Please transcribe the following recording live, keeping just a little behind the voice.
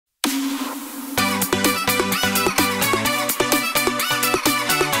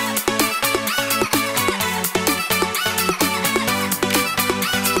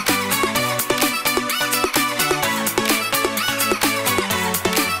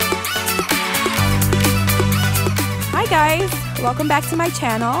guys, welcome back to my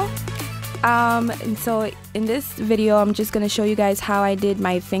channel. And so in this video I'm just gonna show you guys how I did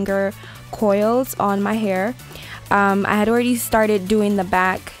my finger coils on my hair. I had already started doing the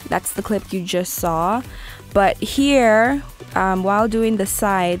back, that's the clip you just saw, but here while doing the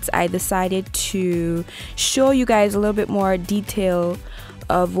sides I decided to show you guys a little bit more detail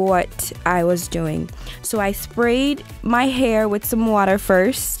of what I was doing. So I sprayed my hair with some water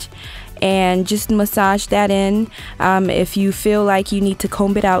first and just massage that in. If you feel like you need to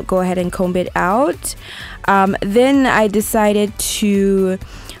comb it out, go ahead and comb it out. Then I decided to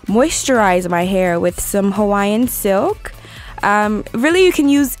moisturize my hair with some Hawaiian silk. Really, you can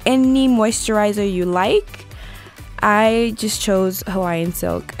use any moisturizer you like. I just chose Hawaiian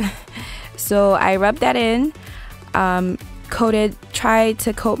silk. So I rubbed that in, tried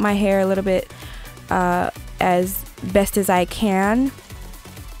to coat my hair a little bit as best as I can.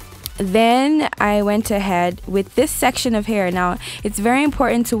 Then I went ahead with this section of hair. Now it's very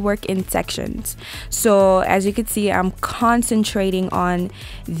important to work in sections, so as you can see I'm concentrating on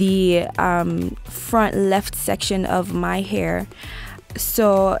the front left section of my hair.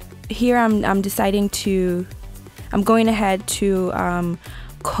 So here I'm going ahead to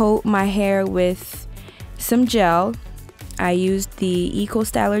coat my hair with some gel. I used the Eco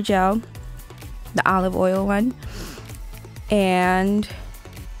Styler gel, the olive oil one, and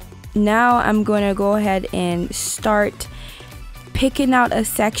now I'm going to go ahead and start picking out a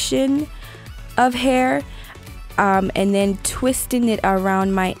section of hair and then twisting it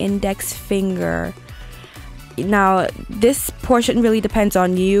around my index finger. Now this portion really depends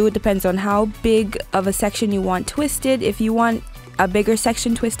on you. It depends on how big of a section you want twisted. If you want a bigger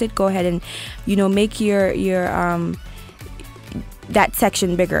section twisted, go ahead and make your that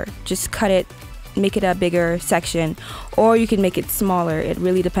section bigger. Just cut it, make it a bigger section, or you can make it smaller. It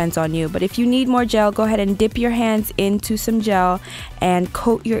really depends on you. But if you need more gel, go ahead and dip your hands into some gel and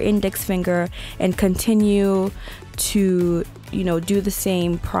coat your index finger and continue to do the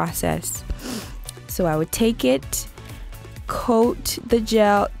same process. So I would take it, coat the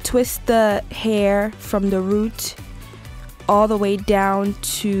gel, twist the hair from the root all the way down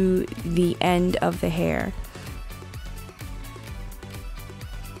to the end of the hair.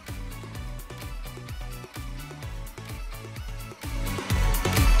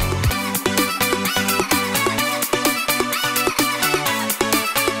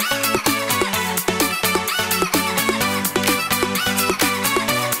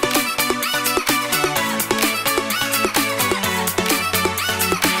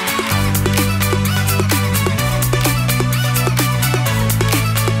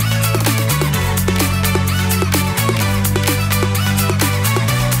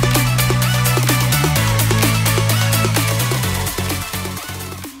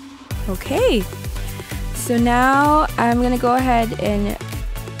 Okay, so now I'm gonna go ahead and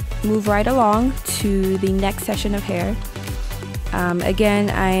move right along to the next section of hair. Again,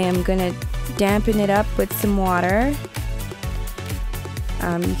 I am gonna dampen it up with some water.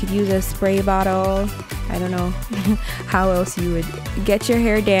 You could use a spray bottle. I don't know how else you would get your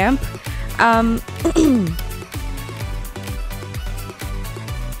hair damp.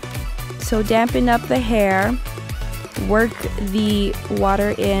 So dampen up the hair, work the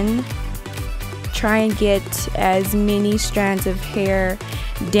water in. Try and get as many strands of hair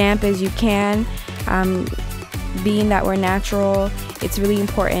damp as you can. Being that we're natural, it's really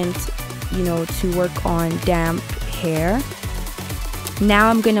important, to work on damp hair. Now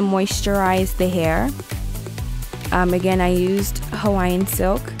I'm gonna moisturize the hair. Again, I used Hawaiian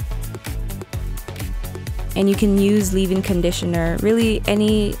silk, and you can use leave-in conditioner. Really,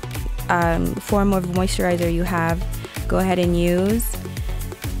 any form of moisturizer you have, go ahead and use.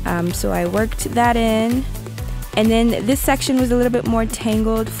 So I worked that in, and then this section was a little bit more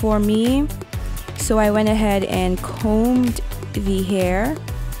tangled for me, so I went ahead and combed the hair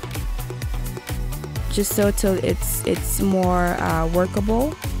just so till it's more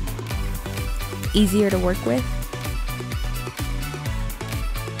workable, easier to work with.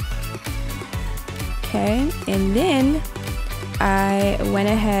 Okay, and then I went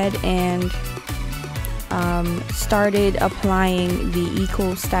ahead and started applying the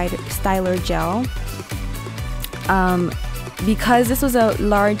Eco Styler gel. Because this was a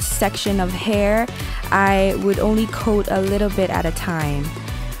large section of hair, I would only coat a little bit at a time,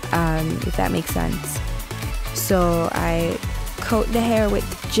 if that makes sense. So I coat the hair with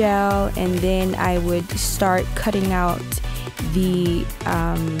gel, and then I would start cutting out the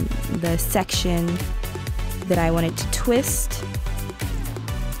section that I wanted to twist,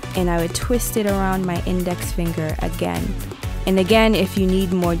 and I would twist it around my index finger again. And again, if you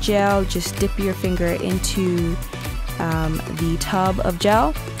need more gel, just dip your finger into the tub of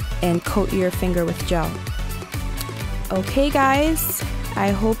gel and coat your finger with gel. Okay guys,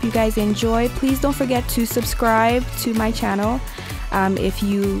 I hope you guys enjoy. Please don't forget to subscribe to my channel if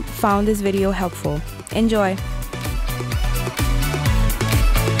you found this video helpful. Enjoy!